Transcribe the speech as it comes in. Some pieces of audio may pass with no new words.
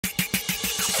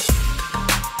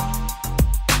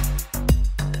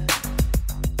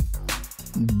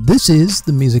This is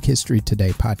the Music History Today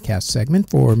podcast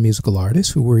segment for musical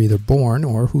artists who were either born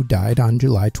or who died on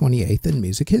July 28th in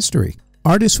music history.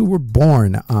 Artists who were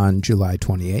born on July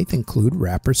 28th include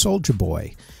rapper Soulja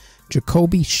Boy,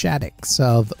 Jacoby Shaddix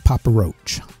of Papa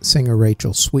Roach, singer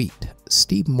Rachel Sweet,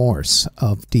 Steve Morse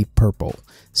of Deep Purple,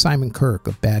 Simon Kirke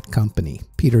of Bad Company,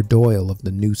 Peter Doyle of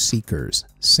the New Seekers,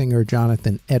 singer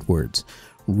Jonathan Edwards,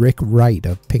 Rick Wright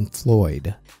of Pink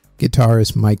Floyd,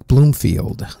 guitarist Mike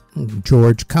Bloomfield,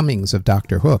 George Cummings of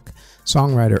Dr. Hook,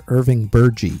 songwriter Irving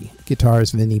Burgie,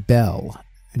 guitarist Vinnie Bell,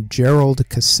 Gerald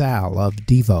Casale of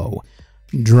Devo,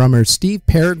 drummer Steve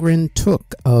Peregrin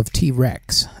Took of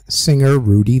T-Rex, singer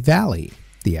Rudy Vallee,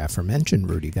 the aforementioned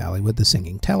Rudy Vallee with the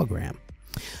singing telegram,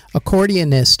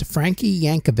 accordionist Frankie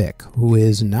Yankovic, who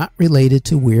is not related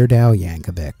to Weird Al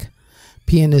Yankovic,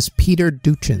 pianist Peter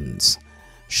Duchin,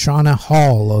 Shaunna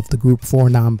Hall of the group Four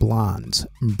Non Blondes,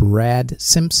 Brad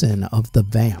Simpson of the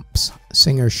Vamps,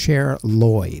 singer Cher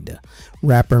Lloyd,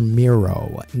 rapper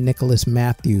Mero, Nicholas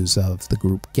Matthews of the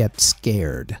group Get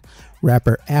Scared,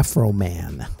 rapper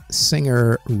Afroman,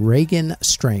 singer Reagan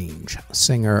Strange,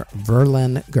 singer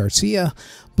Verlin Garcia,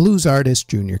 blues artist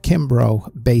Junior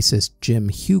Kimbrough, bassist Jim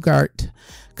Hugart,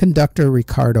 conductor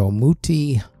Ricardo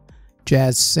Muti,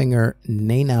 jazz singer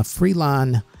Nana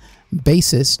Freelon,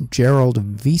 bassist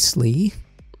Gerald Veasley,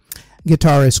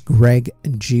 guitarist Greg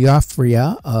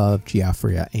Giaffria of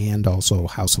Giaffria and also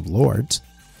House of Lords,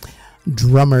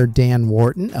 drummer Dan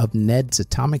Wharton of Ned's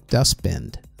Atomic Dust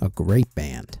Bin, a great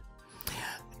band,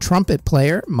 trumpet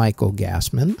player Michael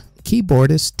Gassman,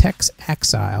 keyboardist Tex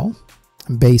Axile,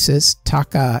 bassist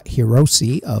Taka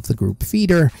Hiroshi of the group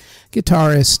Feeder,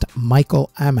 guitarist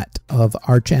Michael Amet of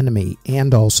Arch Enemy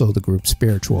and also the group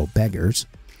Spiritual Beggars,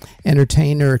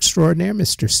 entertainer extraordinaire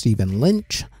Mr. Stephen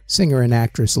Lynch, singer and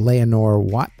actress Leonore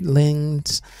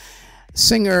Watlings,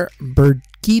 singer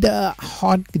Birgitta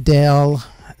Hodgdale,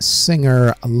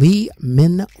 singer Lee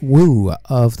Min Woo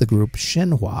of the group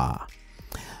Shinhwa,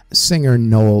 singer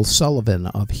Noel Sullivan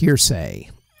of Hearsay,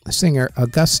 singer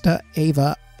Augusta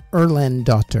Ava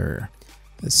Erlendotter,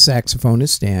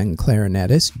 saxophonist and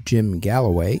clarinetist Jim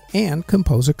Galloway, and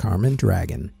composer Carmen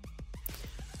Dragon.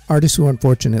 Artists who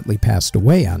unfortunately passed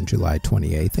away on July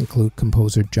 28th include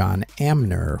composer John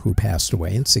Amner, who passed away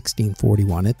in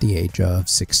 1641 at the age of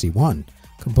 61.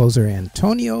 Composer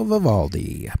Antonio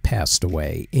Vivaldi passed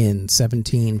away in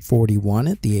 1741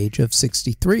 at the age of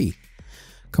 63.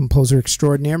 Composer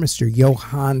extraordinaire Mr.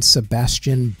 Johann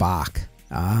Sebastian Bach,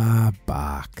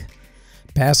 Bach,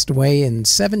 passed away in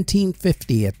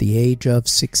 1750 at the age of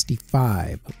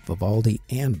 65. Vivaldi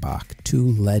and Bach, two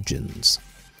legends.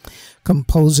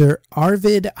 Composer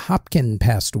Arvid Hopkin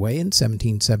passed away in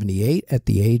 1778 at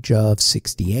the age of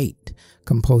 68.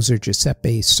 Composer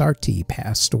Giuseppe Sarti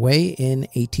passed away in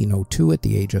 1802 at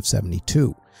the age of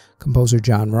 72. Composer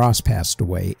John Ross passed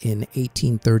away in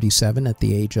 1837 at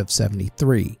the age of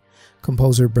 73.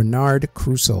 Composer Bernard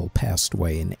Krusel passed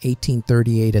away in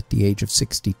 1838 at the age of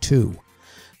 62.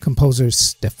 Composer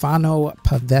Stefano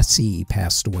Pavesi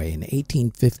passed away in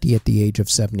 1850 at the age of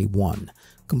 71.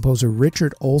 Composer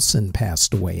Richard Olson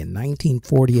passed away in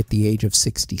 1940 at the age of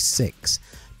 66.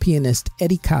 Pianist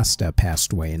Eddie Costa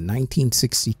passed away in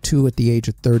 1962 at the age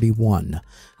of 31.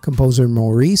 Composer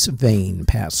Maurice Vane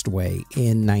passed away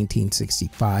in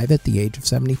 1965 at the age of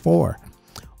 74.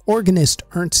 Organist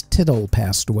Ernst Tittle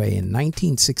passed away in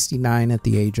 1969 at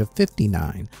the age of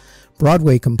 59.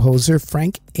 Broadway composer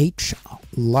Frank H.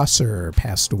 Lusser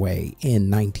passed away in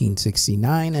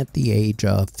 1969 at the age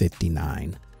of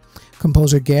 59.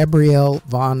 Composer Gabriel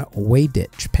von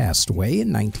Weydich passed away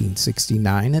in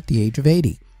 1969 at the age of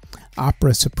 80.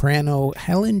 Opera soprano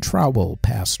Helen Trowell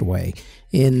passed away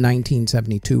in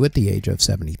 1972 at the age of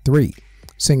 73.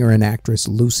 Singer and actress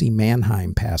Lucy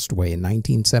Mannheim passed away in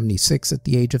 1976 at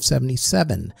the age of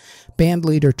 77.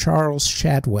 Bandleader Charles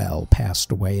Shadwell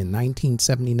passed away in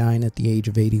 1979 at the age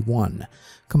of 81.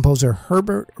 Composer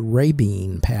Herbert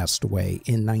Rabin passed away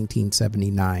in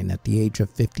 1979 at the age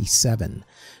of 57.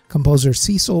 Composer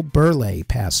Cecil Burleigh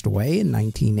passed away in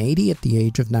 1980 at the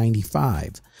age of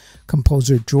 95.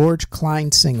 Composer George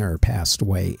Kleinsinger passed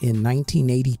away in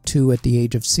 1982 at the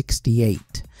age of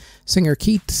 68. Singer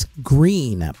Keith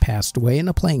Green passed away in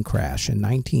a plane crash in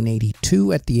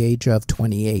 1982 at the age of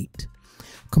 28.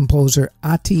 Composer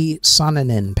Ati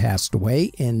Sonanen passed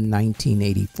away in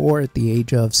 1984 at the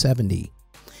age of 70.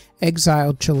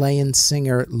 Exiled Chilean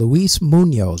singer Luis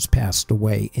Munoz passed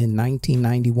away in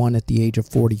 1991 at the age of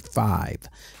 45.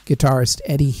 Guitarist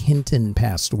Eddie Hinton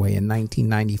passed away in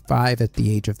 1995 at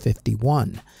the age of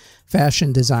 51.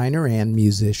 Fashion designer and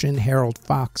musician Harold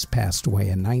Fox passed away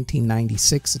in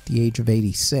 1996 at the age of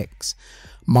 86.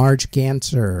 Marge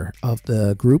Ganser of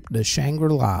the group The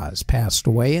Shangri-Las passed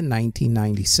away in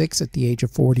 1996 at the age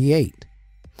of 48.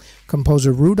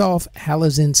 Composer Rudolph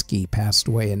Halazinski passed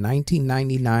away in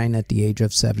 1999 at the age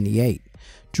of 78.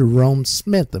 Jerome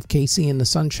Smith of Casey and the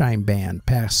Sunshine Band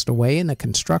passed away in a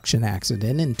construction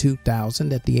accident in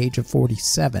 2000 at the age of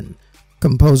 47.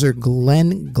 Composer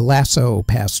Glenn Glasso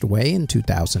passed away in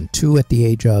 2002 at the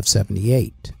age of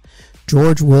 78.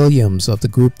 George Williams of the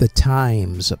group The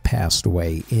Times passed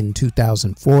away in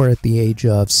 2004 at the age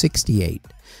of 68.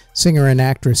 Singer and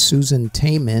actress Susan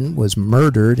Tayman was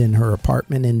murdered in her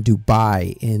apartment in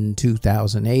Dubai in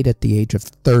 2008 at the age of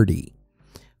 30.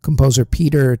 Composer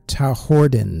Peter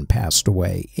Tahorden passed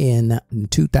away in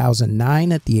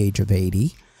 2009 at the age of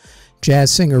 80.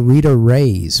 Jazz singer Rita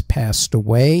Reyes passed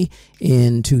away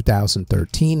in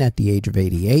 2013 at the age of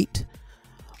 88.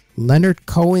 Leonard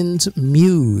Cohen's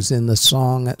muse in the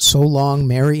song So Long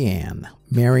Marianne,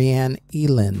 Marianne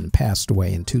Elin, passed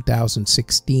away in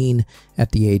 2016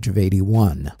 at the age of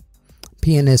 81.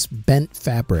 Pianist Bent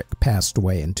Fabric passed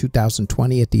away in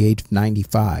 2020 at the age of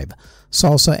 95.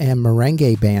 Salsa and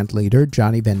merengue band leader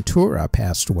Johnny Ventura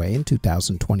passed away in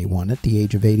 2021 at the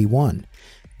age of 81.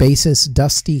 Bassist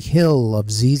Dusty Hill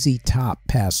of ZZ Top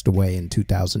passed away in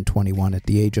 2021 at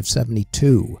the age of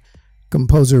 72.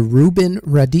 Composer Ruben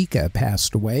Radica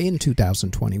passed away in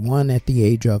 2021 at the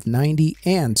age of 90,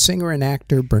 and singer and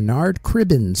actor Bernard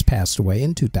Cribbins passed away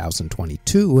in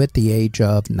 2022 at the age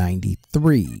of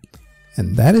 93.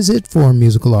 And that is it for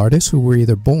musical artists who were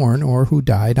either born or who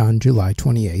died on July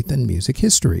 28th in music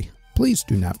history. Please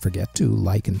do not forget to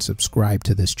like and subscribe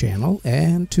to this channel,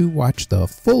 and to watch the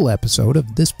full episode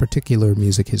of this particular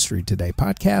Music History Today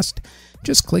podcast,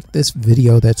 just click this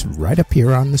video that's right up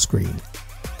here on the screen.